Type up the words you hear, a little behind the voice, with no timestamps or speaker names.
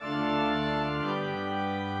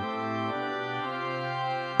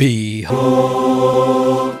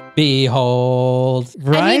Behold.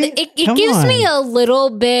 Right? I mean, it gives me a little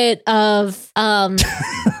bit of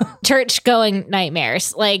church going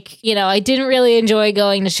nightmares. Like, you know, I didn't really enjoy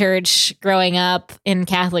going to church growing up in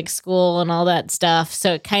Catholic school and all that stuff.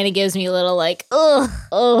 So it kind of gives me a little like, ugh.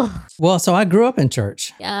 Well, so I grew up in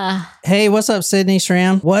church. Yeah. Hey, what's up, Sydney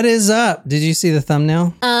Schramm? What is up? Did you see the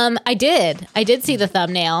thumbnail? I did see the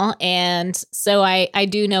thumbnail, and so I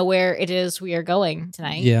do know where it is we are going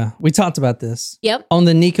tonight. Yeah, we talked about this. Yep. On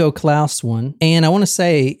the Nico Klaus one. And I want to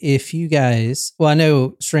say, if you guys, well, I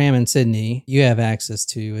know Schramm and Sydney, you have access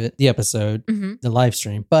to it, the episode, the live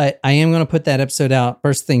stream, but I am going to put that episode out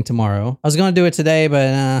first thing tomorrow. I was going to do it today,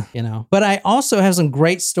 but but I also have some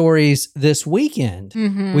great stories this weekend.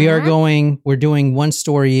 We're doing one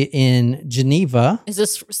story in Geneva. Is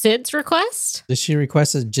this Sid's request? Did she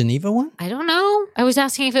request a Geneva one? I don't know. I was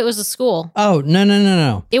asking if it was a school. Oh,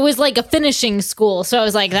 no. It was like a finishing school. So I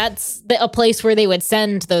was like, that's a place where they would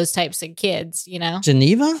send those types of kids, you know?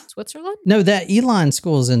 Geneva? Switzerland? No, that Elon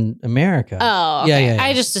school's in America. Oh, okay. Yeah.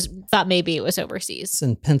 I just thought maybe it was overseas. It's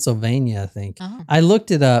in Pennsylvania, I think. Oh. I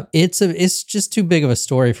looked it up. It's just too big of a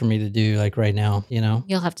story for me to do like right now, you know?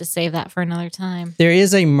 You'll have to save that for another time. There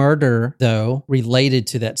is a murder, though, related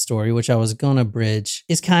to that story, which I was going to bridge.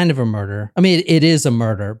 It's kind of a murder. I mean, it is a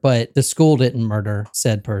murder, but the school didn't murder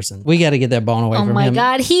said person. We got to get that bone away from him. Oh my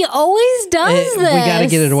God, he always does this. We got to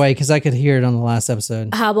get it away because I could hear it on the last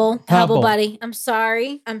episode. Hubble, buddy. I'm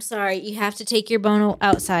sorry. You have to take your bone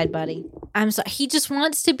outside, buddy. I'm sorry. He just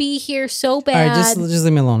wants to be here so bad. All right, just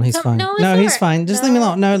leave me alone. He's fine. No, he's fine. Just leave me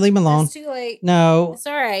alone. No, leave him alone. It's too late. No. It's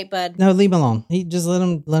all right, bud. No, leave him alone. He just let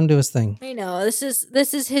him do his thing. I know. This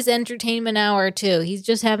is his entertainment hour too. He's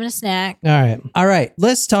just having a snack. All right.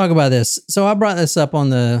 Let's talk about this. So I brought this up on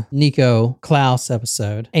the Nico Klaus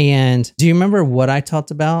episode. And do you remember what I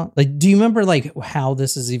talked about? Like, do you remember like how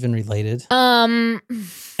this is even related? And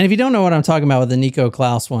if you don't know what I'm talking about with the Nico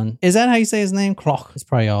Klaus one, is that how you say his name? Kloch. It's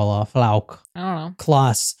probably all off. Klauk. I don't know.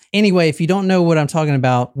 Klaus. Anyway, if you don't know what I'm talking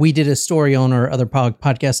about, we did a story on our other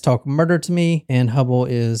podcast, Talk Murder to Me, and Hubble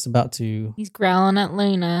is about to... He's growling at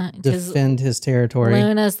Luna. defend his territory.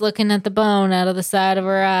 Luna's looking at the bone out of the side of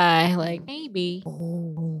her eye, like, maybe.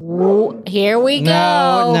 Ooh, here we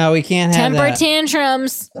go. No, we can't have Temper that.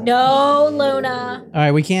 tantrums. No, Luna. All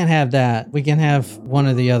right, we can't have that. We can have one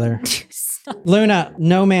or the other. Luna,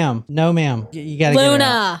 no ma'am. You gotta get her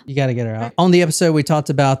out. You gotta get her out. On the episode, we talked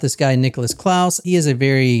about this guy, Nicholas Klaus. He is a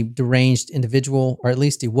very deranged individual, or at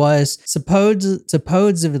least he was.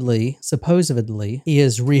 Supposedly, he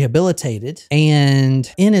is rehabilitated.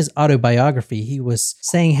 And in his autobiography, he was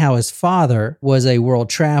saying how his father was a world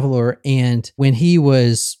traveler. And when he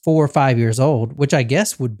was 4 or 5 years old, which I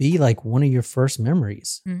guess would be like one of your first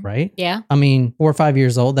memories, right? Yeah. I mean, 4 or 5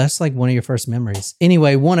 years old, that's like one of your first memories.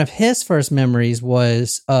 Anyway, one of his first memories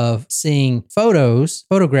was of seeing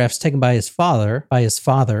photographs taken by his father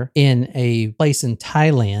in a place in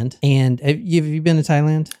Thailand. And have you been to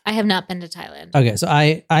Thailand? I have not been to Thailand. Okay, so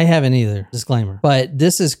I haven't either, disclaimer. But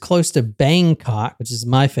this is close to Bangkok, which is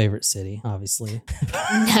my favorite city, obviously.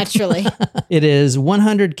 Naturally. It is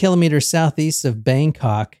 100 kilometers southeast of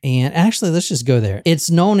Bangkok. And actually, let's just go there. It's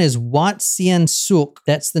known as Wat Sien Suk.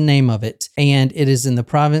 That's the name of it. And it is in the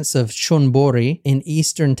province of Chonburi in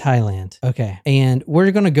eastern Thailand. Okay. And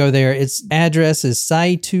we're going to go there. Its address is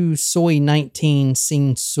Sai Tu Soi 19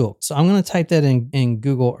 Sin Suk. So I'm going to type that in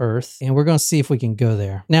Google Earth and we're going to see if we can go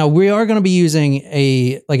there. Now, we are going to be using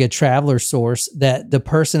a traveler source that the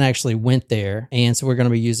person actually went there. And so we're going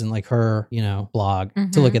to be using like her, blog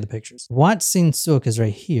to look at the pictures. Wat Sin Suk is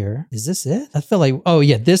right here. Is this it? I feel like, oh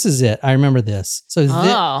yeah, this is it. I remember this. So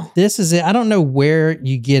this is it. I don't know where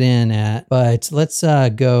you get in at, but let's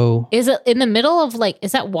go. Is it in the middle of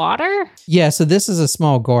is that water? Yeah, so this is a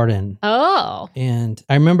small garden. Oh. And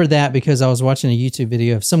I remember that because I was watching a YouTube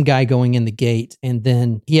video of some guy going in the gate and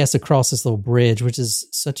then he has to cross this little bridge, which is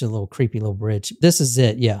such a little creepy little bridge. This is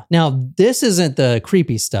it, yeah. Now, this isn't the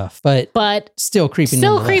creepy stuff, but still creepy.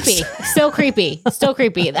 Still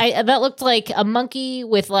creepy. That looked like a monkey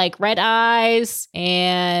with red eyes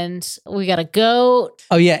and we got a goat.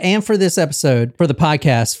 Oh yeah, and for this episode, for the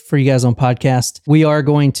podcast, for you guys on podcast, we are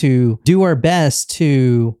going to do our best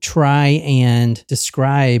to try and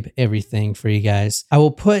describe everything for you guys. I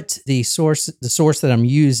will put the source that I'm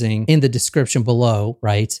using in the description below,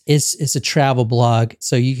 right? It's a travel blog,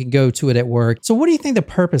 so you can go to it at work. So what do you think the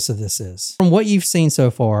purpose of this is? From what you've seen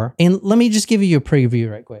so far, and let me just give you a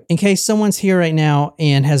preview right quick. In case someone's here right now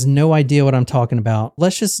and has no idea what I'm talking about,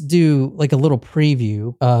 let's just do a little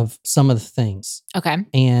preview of some of the things. Okay.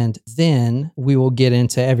 And then we will get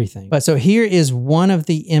into everything. But But so here is one of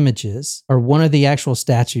the images or one of the actual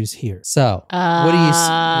statues here. So what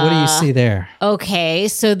do you see there? Okay,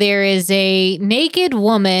 so there is a naked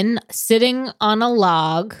woman sitting on a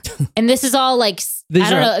log, and this is all like I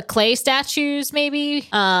don't know, clay statues maybe.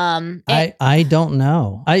 I don't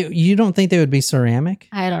know. You don't think they would be ceramic?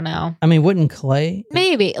 I don't know. I mean, wouldn't clay?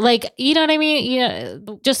 Maybe, like, you know what I mean? You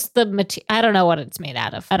know, just the material. I don't know what it's made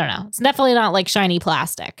out of. I don't know. It's definitely not like shiny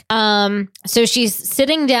plastic. So she's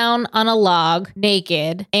sitting down on a log,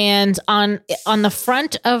 naked, and in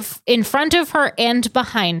front of her and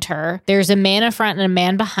behind her, there's a man in front and a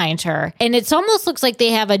man behind her, and it almost looks like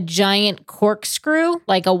they have a giant corkscrew,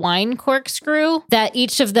 like a wine corkscrew that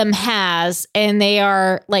each of them has, and they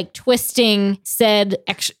are like twisting said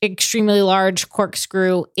extremely large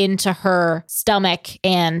corkscrew into her stomach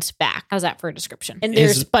and back. How's that for a description? And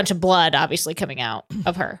there's a bunch of blood obviously coming out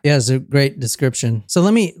of her. Yeah, it's a great description. So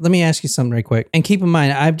let me ask you something right quick. And keep in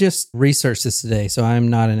mind, I've just researched this today, so I'm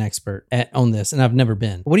not an expert on this, and I've never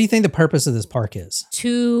been. What do you think the purpose of this park is?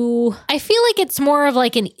 I feel like it's more of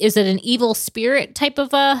like is it an evil spirit type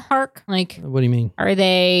of a park? Like, what do you mean? Are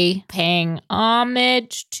they paying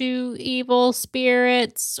homage to evil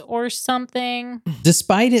spirits or something?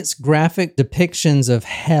 Despite its graphic depictions of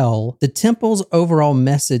hell, the temple's overall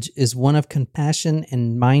message is one of compassion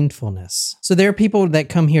and mindfulness. So there are people that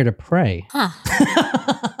come here to pray. Huh.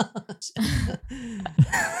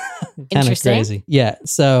 Kind of crazy. Yeah.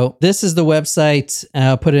 So this is the website.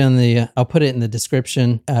 I'll put it in the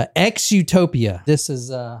description. Ex Utopia. This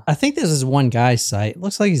is I think this is one guy's site.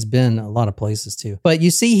 Looks like he's been a lot of places too. But you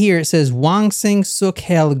see here it says Wang Sing Suk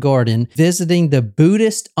Hell Garden, visiting the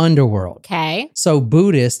Buddhist underworld. Okay. So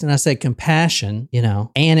Buddhist, and I said compassion,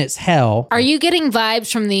 and it's hell. Are you getting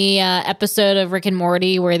vibes from the episode of Rick and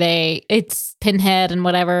Morty where it's Pinhead and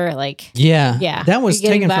whatever? Like, yeah. That was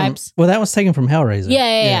taken from Hellraiser.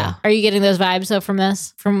 Yeah. Are you getting those vibes though from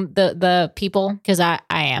this, from the people? Because I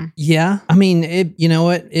am. Yeah. I mean,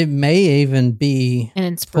 it may even be an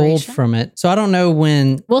inspiration pulled from it. So I don't know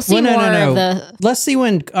when. We'll see more of the. Let's see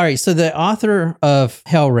when. All right. So the author of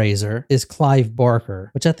Hellraiser is Clive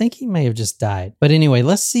Barker, which I think he may have just died. But anyway,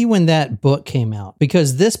 let's see when that book came out,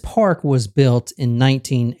 because this park was built in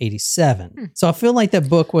 1987. So I feel like that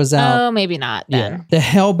book was out. Oh, maybe not then. Yeah. The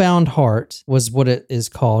Hellbound Heart was what it is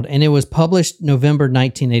called, and it was published November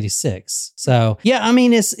 1986. So yeah, I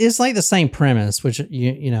mean, it's like the same premise, which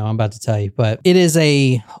I'm about to tell you, but it is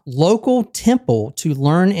a local temple to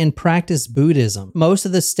learn and practice Buddhism. Most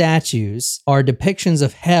of the statues are depictions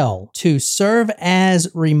of hell to serve as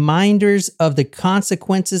reminders of the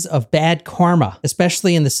consequences of bad karma,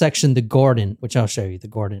 especially in the section The Garden, which I'll show you. The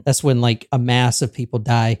Garden. That's when like a mass of people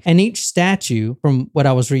die. And each statue, from what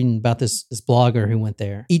I was reading about this blogger who went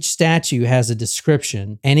there, each statue has a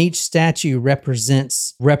description, and each statue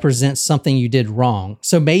represents something you did wrong.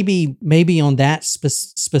 So maybe on that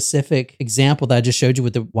specific example that I just showed you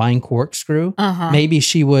with the wine corkscrew, maybe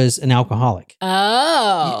she was an alcoholic.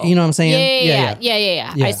 Oh, you know what I'm saying?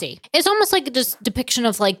 Yeah. I see. It's almost like a just depiction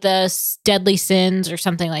of like the deadly sins or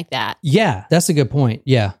something like that. Yeah, that's a good point.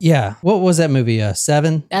 Yeah. What was that movie?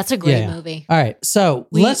 Seven. That's a great movie. All right, so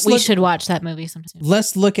we should watch that movie sometime.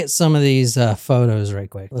 Let's look at some of these photos right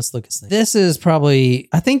quick. Let's look at this. This is probably,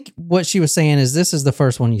 I think what she was saying is this is the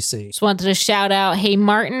first one you see. Just wanted to shout out, hey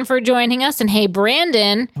Martin for joining us, and hey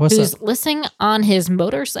Brandon, who's listening on his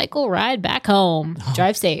motorcycle ride back home.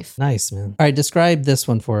 Drive safe. Nice, man. All right, describe this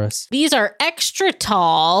one for us. These are extra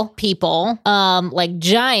tall people, like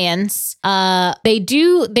giants.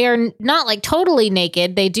 They're not like totally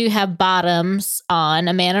naked. They do have bottoms on,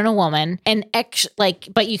 a man and a woman, and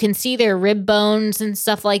but you can see their rib bones and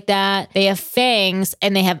stuff like that. They have fangs,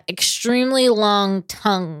 and they have extremely long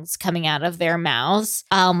tongues coming out of their mouths,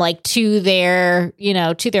 like to their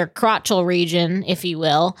crotchal region, if you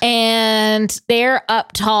will. And they're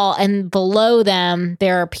up tall, and below them,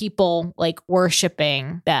 there are people like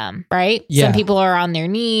worshiping them, right? Yeah. Some people are on their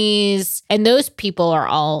knees, and those people are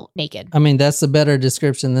all naked. I mean, that's a better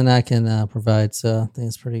description than I can provide, so I think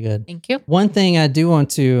it's pretty good. Thank you. One thing I do want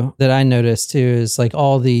to, that I noticed too, is like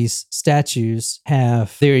all these statues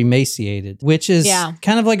they're emaciated, which is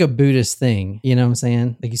kind of like a Buddhist thing. You know what I'm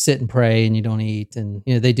saying? Like you sit and pray and you don't eat, and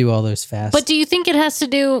they do all those fasts. But do you think it has to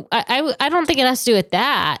do, I don't think it has to do with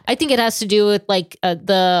that. I think it has to do with like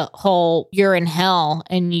the whole you're in hell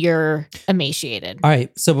and you're emaciated. All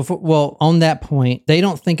right. So on that point, they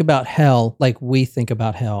don't think about hell like we think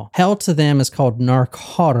about hell. Hell to them is called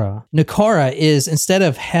Narkara. Narkara is, instead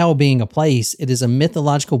of hell being a place, it is a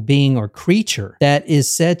mythological being or creature that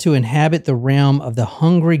is said to inhabit the realm of the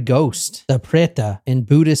hungry ghost, the preta, in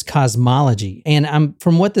Buddhist cosmology. And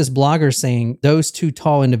from what this blogger is saying, those two tall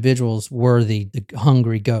call individuals were the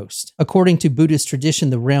hungry ghost. According to Buddhist tradition,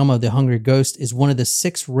 the realm of the hungry ghost is one of the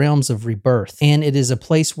 6 realms of rebirth, and it is a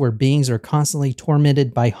place where beings are constantly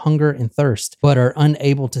tormented by hunger and thirst, but are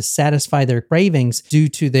unable to satisfy their cravings due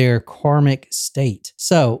to their karmic state.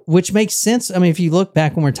 So, which makes sense. I mean, if you look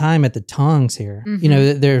back one more time at the tongues here, you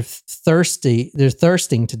know, they're thirsting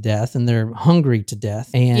to death and they're hungry to death.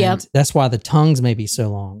 And that's why the tongues may be so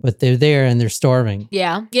long, but they're there and they're starving.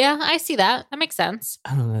 Yeah. Yeah, I see that. That makes sense.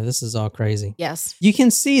 I don't know. This is all crazy. Yes. You can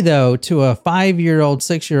see, though, to a 5-year-old,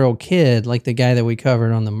 6-year-old kid, like the guy that we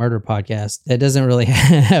covered on the murder podcast, that doesn't really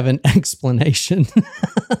have an explanation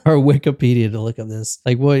or Wikipedia to look at this.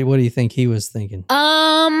 Like, what do you think he was thinking?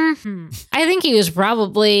 I think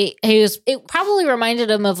it probably reminded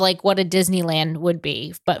him of like what a Disneyland would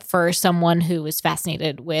be, but for someone who was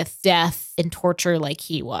fascinated with death and torture like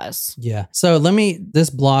he was. Yeah. So this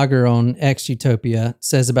blogger on X Utopia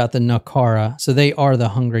says about the Nakara. So they are the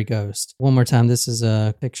hungry ghost. One more time. This is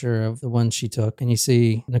a picture of the one she took, and you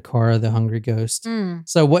see Nakara, the hungry ghost.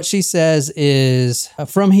 So what she says is,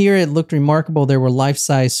 from here, it looked remarkable. There were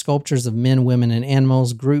life-size sculptures of men, women, and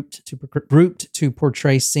animals grouped to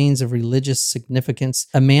portray scenes of religious significance.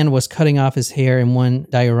 A man was cutting off his hair in one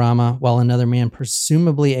diorama, while another man,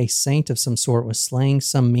 presumably a saint of some sort, was slaying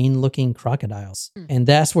some mean-looking crocodiles. And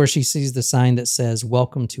that's where she sees the sign that says,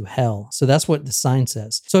 "Welcome to hell." So that's what the sign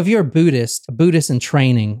says. So if you're a Buddhist in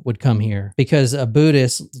training would come here, because a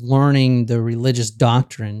Buddhist learning the religious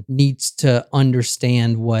doctrine needs to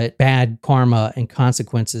understand what bad karma and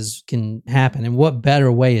consequences can happen. And what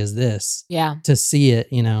better way is this? Yeah. To see it,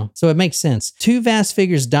 you know? So it makes sense. 2 vast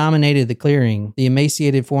figures dominated the clearing, the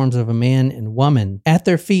emaciated forms of a man and woman. At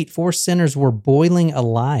their feet, 4 sinners were boiling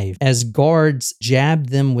alive as guards jabbed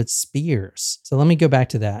them with spears. So let me go back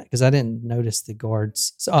to that, because I didn't notice the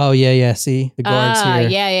guards. So, see the guards here.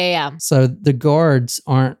 Yeah. So the guards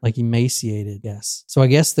aren't like emaciated, yes. So I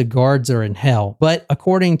guess the guards are in hell. But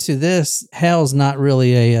according to this, hell's not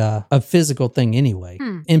really a physical thing anyway.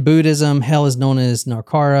 In Buddhism, hell is known as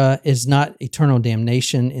Narkara. It's not eternal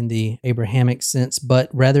damnation in the Abrahamic sense, but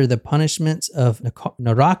rather the punishments of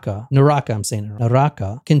Naraka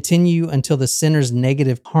continue until the sinner's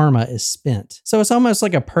negative karma is spent. So it's almost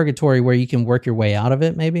like a purgatory where you can work your way out of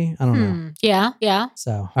it, maybe? I don't know. Yeah.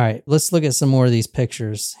 So, all right, let's look at some more of these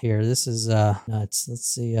pictures here. This is nuts. Let's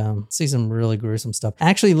see some really gruesome stuff.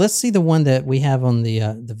 Actually, let's see the one that we have on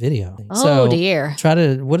the video. Oh, dear.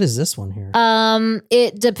 What is this one here?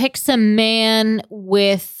 It depicts a man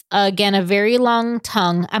with, again, a very long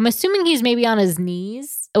tongue. I'm assuming he's maybe on his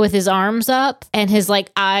knees with his arms up, and his like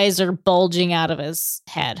eyes are bulging out of his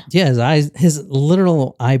head. Yeah, his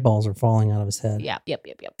literal eyeballs are falling out of his head. Yep.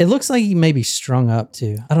 It looks like he may be strung up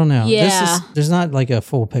too. I don't know. Yeah. There's not like a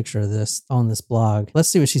full picture of this on this blog. Let's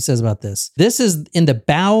see what she says about this. This is in the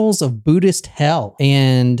bowels of Buddhist hell.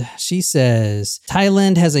 And she says,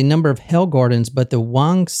 Thailand has a number of hell gardens, but the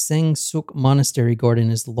Wang Seng Suk Monastery Garden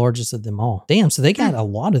is the largest of them all. Damn, so they got a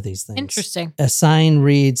lot of these things. Interesting. A sign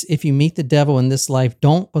reads, if you meet the devil in this life,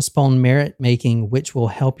 don't postpone merit making, which will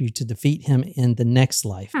help you to defeat him in the next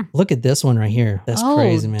life. Look at this one right here. That's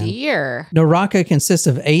crazy, man. Oh, dear. Naraka consists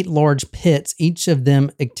of 8 large pits, each of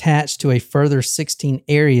them attached to a further 16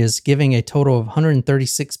 areas, giving a total of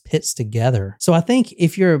 136 pits together. So I think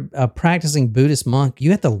if you're a practicing Buddhist monk,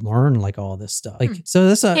 you have to learn like all this stuff. So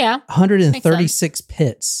that's 136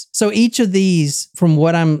 pits. So each of these, from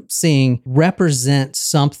what I'm seeing, represent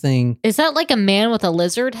something. Is that like a man with a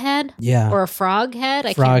lizard head? Yeah. Or a frog head?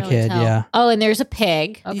 I frog can't really head, tell. yeah. Oh, and there's a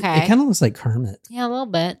pig. Okay. It kind of looks like Kermit. Yeah, a little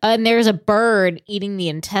bit. And there's a bird eating the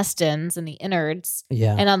intestines and the innards.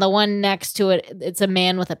 Yeah. And on the one next to it, it's a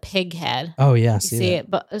man with a pig head. Oh, yeah. You see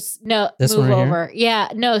it, but no, this move one right over. Here? Yeah,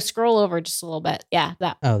 no, scroll over just a little bit. Yeah,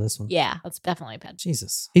 that. Oh, this one. Yeah, that's definitely a pig.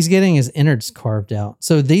 Jesus. He's getting his innards carved out.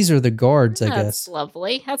 So these are the guards, I guess. That's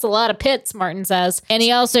lovely. That's a lot of pits, Martin says. And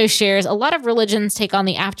he also shares a lot of religions take on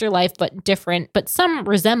the afterlife, but different, but some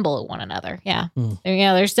resemble one another. Yeah.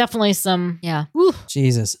 Yeah, there's definitely some, yeah. Woo.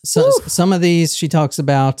 Jesus. So some of these she talks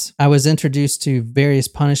about, I was introduced to various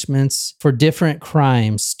punishments for different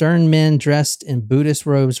crimes. Stern men dressed in Buddhist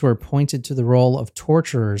robes were appointed to the role of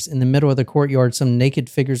torturers. In the middle of the courtyard, some naked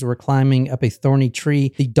figures were climbing up a thorny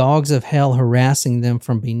tree, the dogs of hell harassing them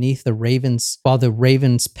from beneath the ravens, while the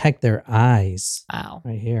ravens pecked their eyes. Wow.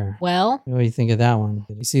 Right here. Well. What do you think of that one?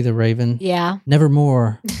 Did you see the raven? Yeah.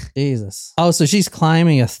 Nevermore. Jesus. Oh, so she's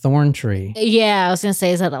climbing a thorn tree. Yeah, I was going gonna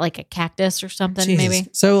say, is that like a cactus or something? Jesus. Maybe.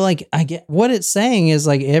 So like I get what it's saying is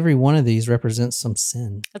like every one of these represents some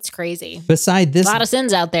sin. That's crazy. Beside this, A lot of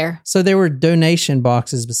sins out there. so there were donation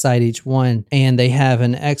boxes beside each one, and they have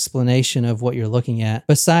an explanation of what you're looking at.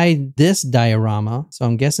 Beside this diorama, so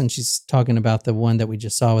I'm guessing she's talking about the one that we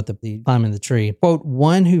just saw with the climbing the tree. Quote,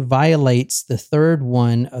 one who violates the third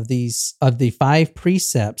one of the 5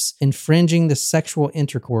 precepts, infringing the sexual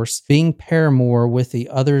intercourse, being paramour with the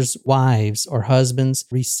other's wives or husbands,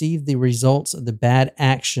 receive the results of the bad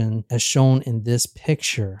action as shown in this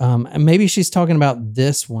picture. Maybe she's talking about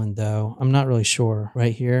this one though. I'm not really sure.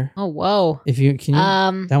 Right here. Oh, whoa. If you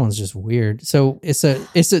can, that one's just weird. So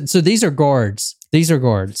so these are guards. These are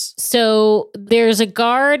guards. So there's a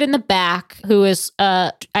guard in the back who is,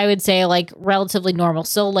 I would say, like relatively normal,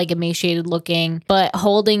 still like emaciated looking, but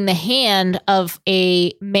holding the hand of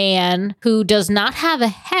a man who does not have a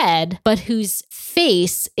head, but whose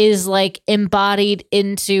face is like embodied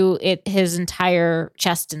into his entire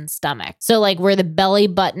chest and stomach. So like where the belly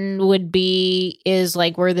button would be is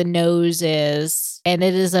like where the nose is. And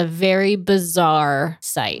it is a very bizarre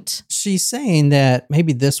sight. She's saying that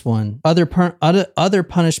maybe this one, other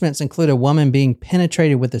punishments include a woman being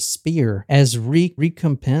penetrated with a spear as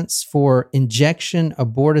recompense for injection,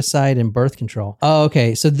 aborticide, and birth control. Oh,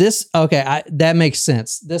 okay. So that makes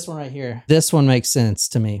sense. This one right here. This one makes sense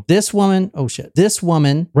to me. This woman, this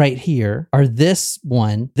woman right here, or this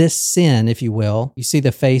sin, if you will. You see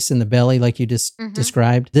the face and the belly like you just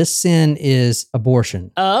described. This sin is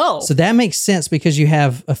abortion. Oh. So that makes sense because you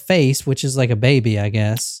have a face, which is like a baby, I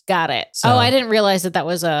guess. Got it. So, I didn't realize that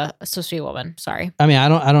was supposed to be a woman. Sorry. I mean,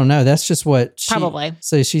 I don't know. That's just what probably.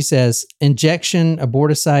 So she says injection,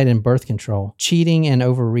 aborticide, and birth control, cheating and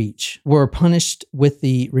overreach were punished with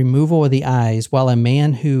the removal of the eyes, while a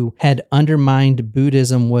man who had undermined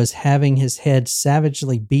Buddhism was having his head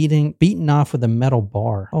savagely beaten off with a metal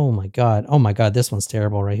bar. Oh my God. This one's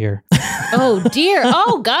terrible right here. Oh dear.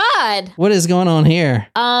 Oh God. What is going on here?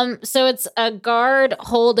 So it's a guard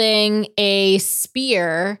holding a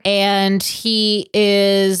spear, and he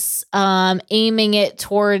is aiming it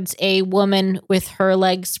towards a woman with her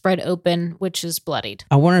legs spread open, which is bloodied.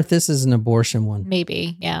 I wonder if this is an abortion one.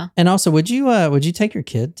 Maybe, yeah. And also, would you take your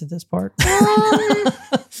kid to this part?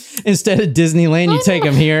 Instead of Disneyland, you take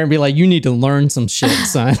him here and be like, you need to learn some shit,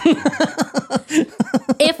 son.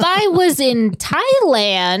 If I was in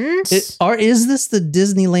Thailand, is this the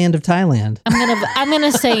Disneyland of Thailand? I'm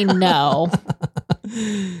gonna say no.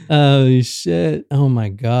 Oh shit. Oh my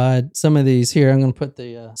God. Some of these here, I'm going to put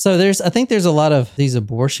I think there's a lot of these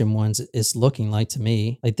abortion ones. It's looking like to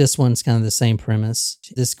me, like this one's kind of the same premise.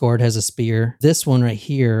 This guard has a spear. This one right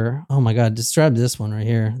here. Oh my God. Describe this one right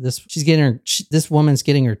here. This woman's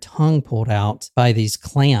getting her tongue pulled out by these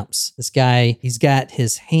clamps. This guy, he's got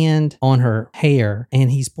his hand on her hair and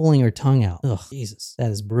he's pulling her tongue out. Ugh, Jesus.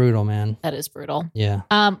 That is brutal, man. That is brutal. Yeah.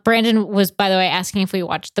 Brandon was, by the way, asking if we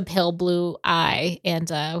watched The Pale Blue Eye.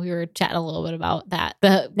 And we were chatting a little bit about that.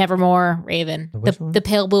 The Nevermore Raven. The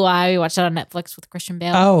Pale Blue Eye. We watched that on Netflix with Christian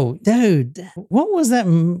Bale. Oh, dude. What was that?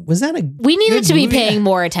 Was that a We needed to be movie? paying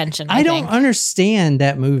more attention. I don't understand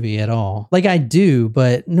that movie at all. Like I do,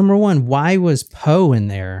 but number one, why was Poe in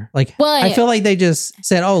there? Like, well, I feel like they just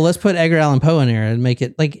said, oh, let's put Edgar Allan Poe in there and make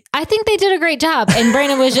it like. I think they did a great job. And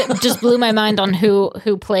Brandon was just blew my mind on who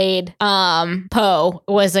played Poe.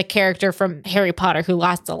 Was a character from Harry Potter who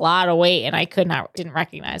lost a lot of weight, and I didn't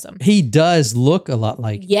recognize him. He does look a lot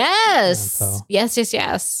like Poe.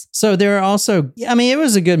 Yes. So there are also, I mean, it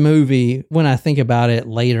was a good movie when I think about it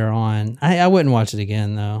later on. I wouldn't watch it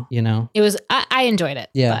again though, you know. It was I enjoyed it.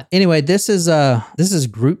 Yeah. But. Anyway, this is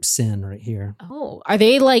group sin right here. Oh, are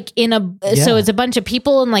they like in so it's a bunch of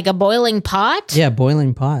people in like a boiling pot? Yeah,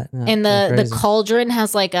 boiling pot. Yeah, and the cauldron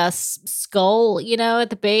has like a skull, you know, at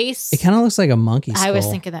the base. It kind of looks like a monkey skull. I was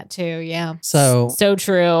thinking that too, yeah. So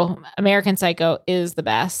true. American Psycho is the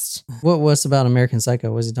best. What was about American Psycho?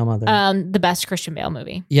 What was he talking about there? The best Christian Bale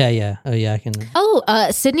movie. Yeah. Oh yeah, I can.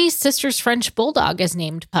 Sydney's sister's French bulldog is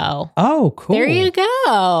named Poe. Oh, cool. There you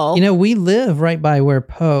go. You know, we live right by where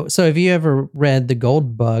Poe. So have you ever read The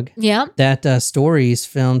Gold Bug? Yeah. That story is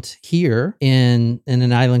filmed here in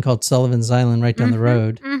an island called Sullivan's Island right down the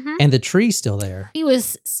road. Mm-hmm. And the tree's still there. He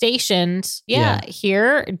was stationed,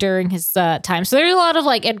 here during his time. So there's a lot of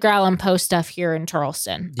like Edgar Allan Poe stuff here in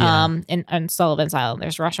Charleston, in Sullivan's Island.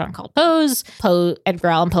 There's a restaurant called Edgar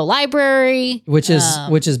Allan Poe Library, which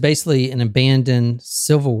is basically an abandoned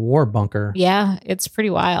Civil War bunker. Yeah, it's pretty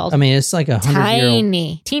wild. I mean, it's like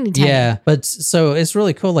 100-year-old, teeny. Yeah, but so it's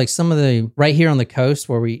really cool. Like some of the right here on the coast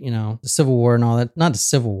where we, the Civil War and all that. Not the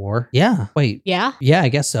Civil War. Yeah. Wait. Yeah. Yeah, I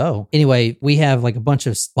guess so. Anyway, we have like a bunch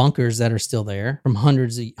of bunkers bunkers that are still there from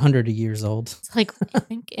hundred of years old. It's like, I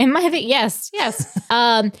think, yes.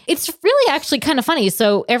 It's really actually kind of funny.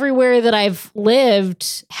 So everywhere that I've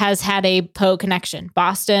lived has had a Poe connection.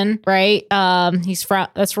 Boston, right?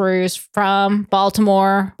 That's where he was from.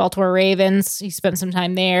 Baltimore Ravens. He spent some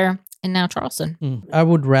time there. And now Charleston. I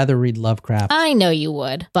would rather read Lovecraft. I know you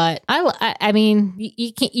would, but I mean,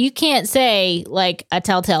 you can't say like A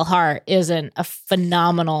Telltale Heart isn't a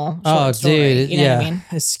phenomenal short story. Dude, you know what I mean?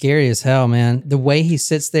 It's scary as hell, man. The way he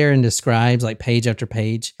sits there and describes like page after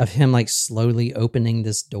page of him like slowly opening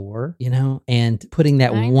this door, you know, and putting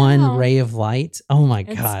that one ray of light. Oh my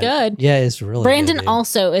God. It's good. Yeah, it's really Brandon good,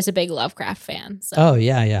 also is a big Lovecraft fan. So. Oh,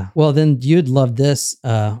 yeah. Well, then you'd love this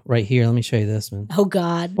right here. Let me show you this one. Oh,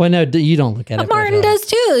 God. Well, no, you don't look at it. Martin does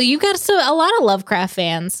too. You got a lot of Lovecraft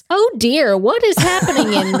fans. Oh dear, what is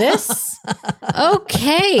happening in this?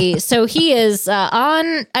 Okay, so he is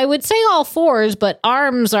on, I would say all fours, but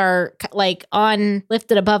arms are like on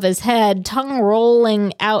lifted above his head, tongue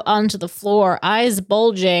rolling out onto the floor, eyes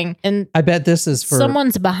bulging, and I bet this is for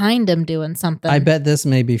someone's behind him doing something. I bet this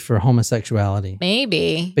may be for homosexuality.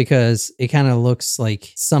 Maybe because it kind of looks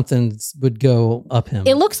like something would go up him.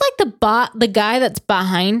 It looks like the guy that's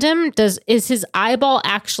behind him is his eyeball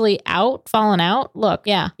actually fallen out? Look,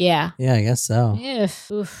 yeah. Yeah, I guess so.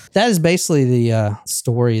 Oof. That is basically the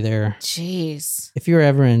story there. Jeez. If you're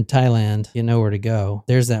ever in Thailand, you know where to go.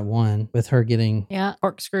 There's that one with her getting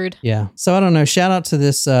corkscrewed. Yeah. So I don't know. Shout out to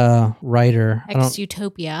this writer.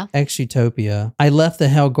 Ex-Utopia. I left the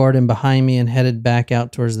Hell Garden behind me and headed back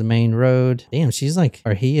out towards the main road. Damn, he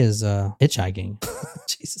is hitchhiking.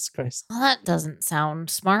 Jesus Christ. Well, that doesn't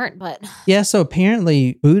sound smart, but yeah. So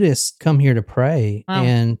apparently Buddhists come here to pray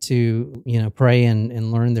and to, pray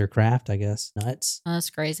and learn their craft, I guess. Nuts. That's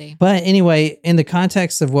crazy. But anyway, in the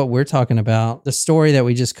context of what we're talking about, the story that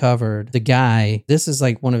we just covered, the guy, this is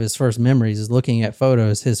like one of his first memories is looking at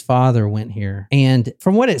photos. His father went here. And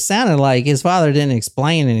from what it sounded like, his father didn't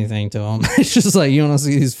explain anything to him. It's just like, you want to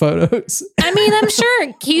see these photos? I mean, I'm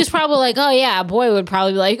sure he was probably like, oh yeah, boy would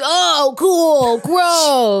probably be like, oh, cool,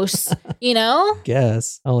 gross,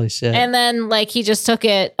 Guess. Holy shit. And then like he just took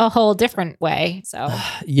it a whole different way. So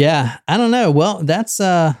yeah, I don't know. Well, that's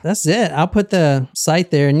it. I'll put the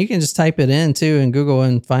site there and you can just type it in too in Google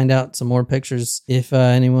and find out some more pictures if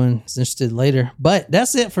anyone's interested later. But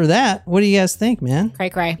that's it for that. What do you guys think, man?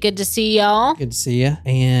 Cray. Good to see y'all. Good to see you.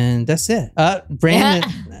 And that's it.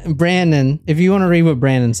 Brandon, if you want to read what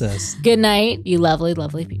Brandon says. Good night, you lovely,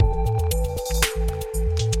 lovely people.